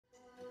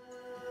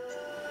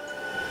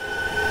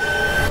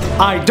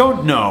I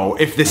don't know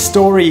if this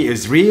story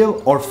is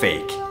real or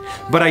fake,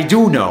 but I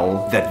do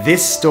know that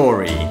this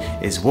story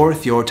is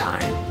worth your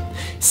time.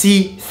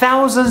 See,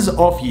 thousands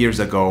of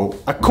years ago,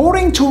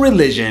 according to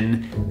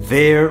religion,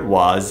 there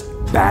was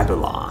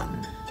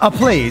Babylon. A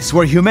place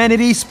where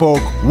humanity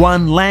spoke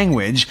one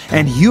language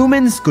and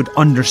humans could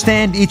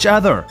understand each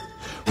other.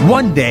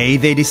 One day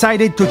they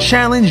decided to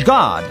challenge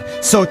God,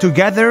 so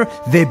together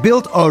they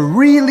built a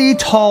really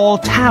tall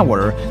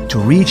tower to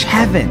reach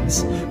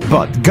heavens.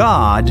 But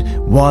God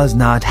was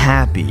not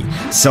happy,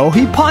 so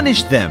he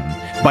punished them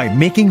by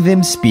making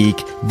them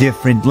speak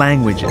different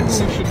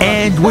languages.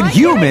 And when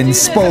humans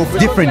spoke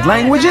different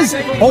languages,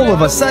 all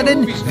of a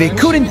sudden they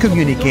couldn't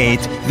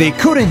communicate, they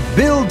couldn't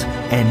build,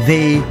 and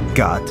they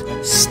got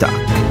stuck.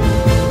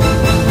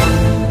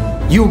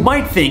 You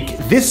might think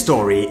this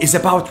story is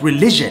about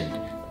religion,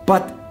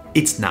 but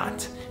it's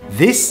not.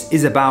 This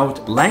is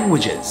about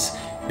languages,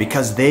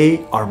 because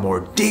they are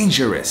more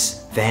dangerous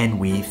than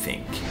we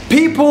think.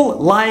 People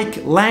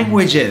like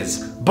languages.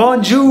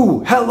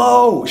 Bonjour,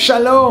 hello,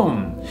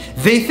 shalom.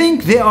 They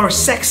think they are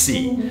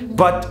sexy,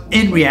 but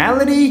in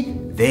reality,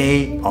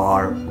 they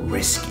are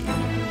risky.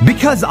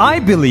 Because I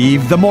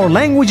believe the more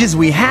languages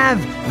we have,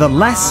 the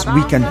less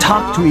we can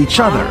talk to each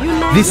other.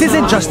 This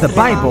isn't just the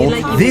Bible,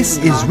 this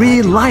is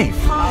real life.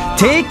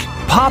 Take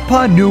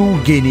Papua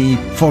New Guinea,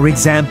 for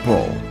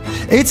example.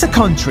 It's a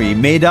country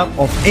made up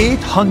of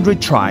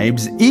 800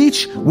 tribes,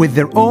 each with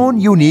their own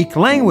unique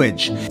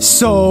language.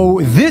 So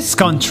this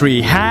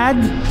country had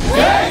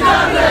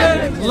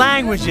 800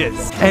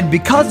 languages. And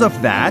because of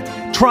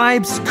that,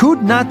 tribes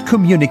could not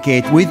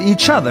communicate with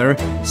each other,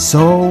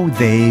 so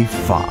they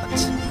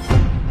fought.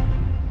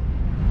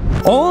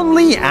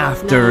 Only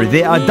after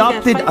they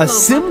adopted a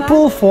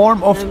simple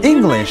form of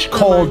English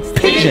called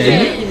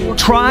Pidgin,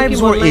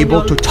 tribes were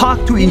able to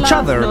talk to each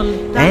other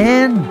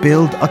and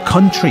build a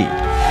country.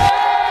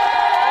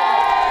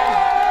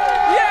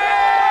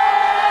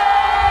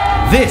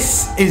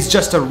 This is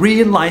just a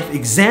real-life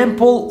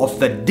example of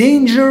the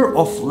danger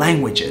of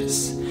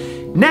languages.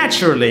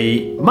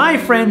 Naturally, my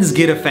friends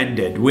get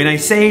offended when I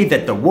say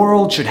that the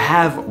world should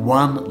have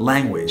one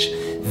language.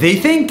 They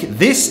think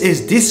this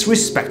is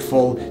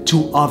disrespectful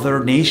to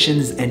other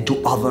nations and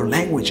to other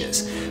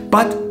languages.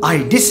 But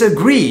I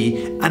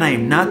disagree, and I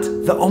am not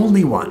the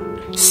only one.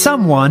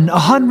 Someone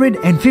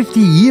 150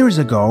 years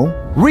ago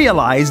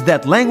realized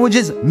that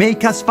languages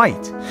make us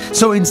fight.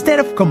 So instead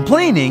of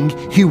complaining,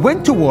 he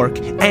went to work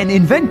and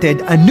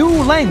invented a new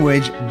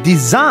language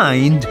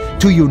designed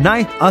to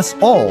unite us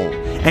all.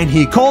 And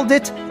he called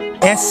it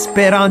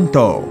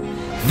Esperanto.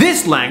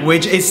 This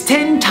language is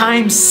 10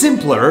 times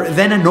simpler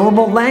than a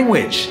normal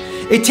language.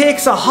 It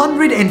takes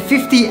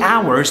 150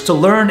 hours to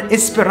learn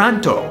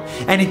Esperanto,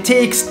 and it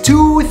takes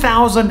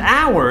 2,000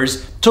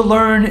 hours to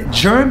learn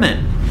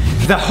German.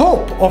 The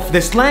hope of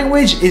this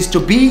language is to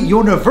be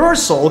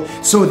universal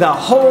so the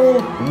whole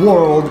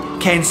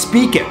world can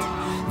speak it.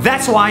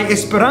 That's why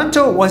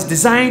Esperanto was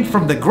designed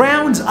from the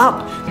ground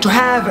up to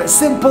have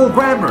simple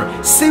grammar,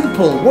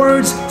 simple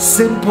words,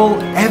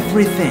 simple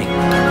everything.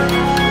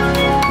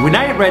 When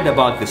I read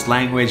about this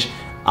language,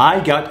 I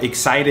got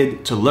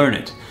excited to learn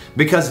it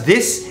because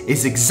this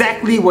is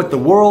exactly what the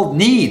world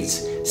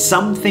needs,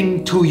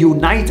 something to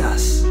unite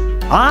us.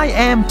 I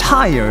am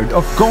tired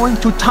of going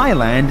to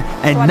Thailand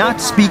and not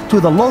speak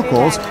to the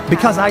locals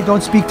because I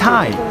don't speak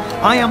Thai.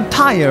 I am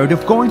tired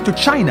of going to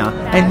China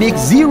and make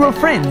zero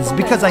friends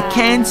because I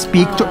can't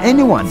speak to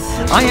anyone.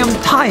 I am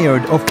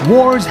tired of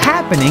wars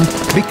happening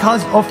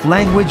because of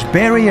language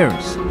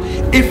barriers.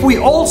 If we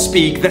all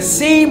speak the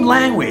same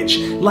language,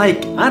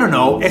 like, I don't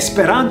know,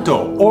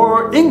 Esperanto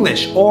or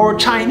English or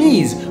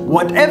Chinese,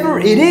 whatever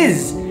it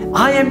is,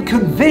 I am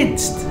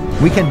convinced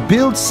we can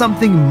build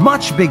something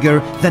much bigger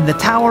than the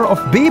Tower of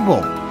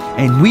Babel,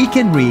 and we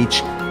can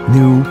reach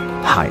new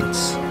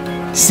heights.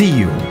 See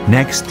you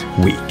next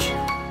week.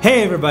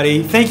 Hey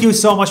everybody, thank you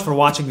so much for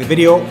watching the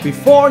video.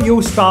 Before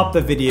you stop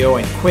the video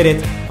and quit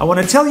it, I want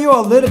to tell you a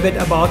little bit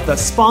about the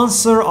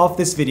sponsor of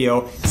this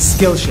video,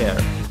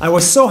 Skillshare. I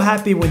was so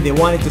happy when they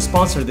wanted to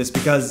sponsor this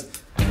because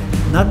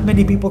not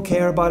many people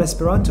care about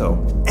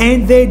Esperanto.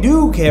 And they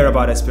do care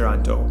about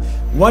Esperanto.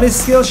 What is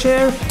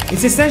Skillshare?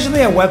 It's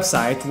essentially a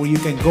website where you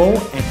can go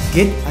and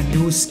get a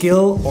new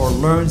skill or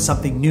learn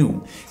something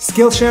new.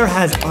 Skillshare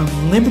has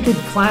unlimited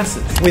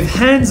classes with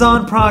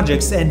hands-on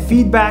projects and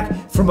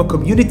feedback from a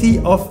community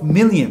of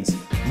millions.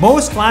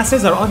 Most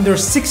classes are under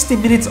 60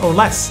 minutes or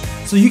less,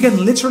 so you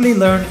can literally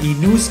learn a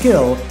new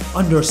skill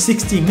under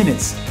 60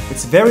 minutes.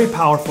 It's very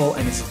powerful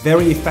and it's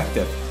very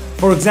effective.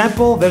 For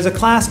example, there's a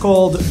class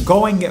called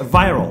Going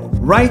Viral.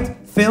 Write,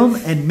 film,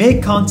 and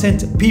make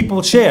content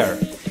people share.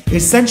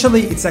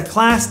 Essentially, it's a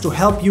class to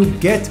help you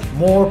get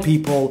more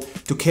people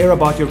to care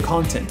about your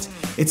content.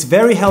 It's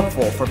very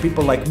helpful for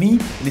people like me,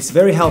 and it's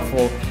very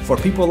helpful for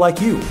people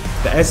like you.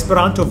 The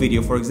Esperanto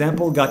video, for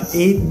example, got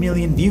 8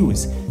 million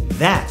views.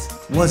 That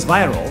was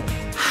viral.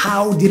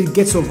 How did it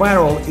get so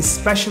viral,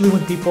 especially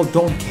when people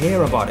don't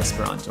care about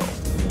Esperanto?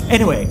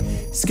 Anyway,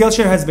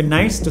 Skillshare has been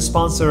nice to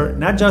sponsor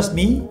not just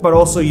me, but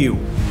also you.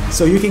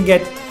 So you can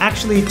get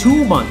actually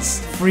 2 months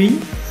free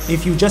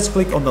if you just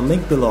click on the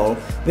link below.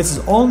 This is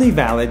only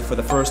valid for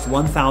the first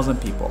 1,000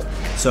 people.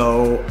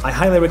 So I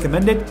highly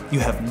recommend it. You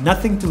have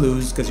nothing to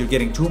lose because you're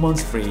getting 2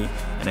 months free,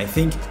 and I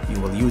think you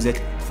will use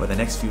it for the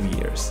next few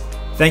years.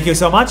 Thank you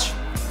so much.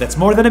 That's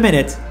more than a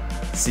minute.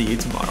 See you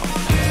tomorrow.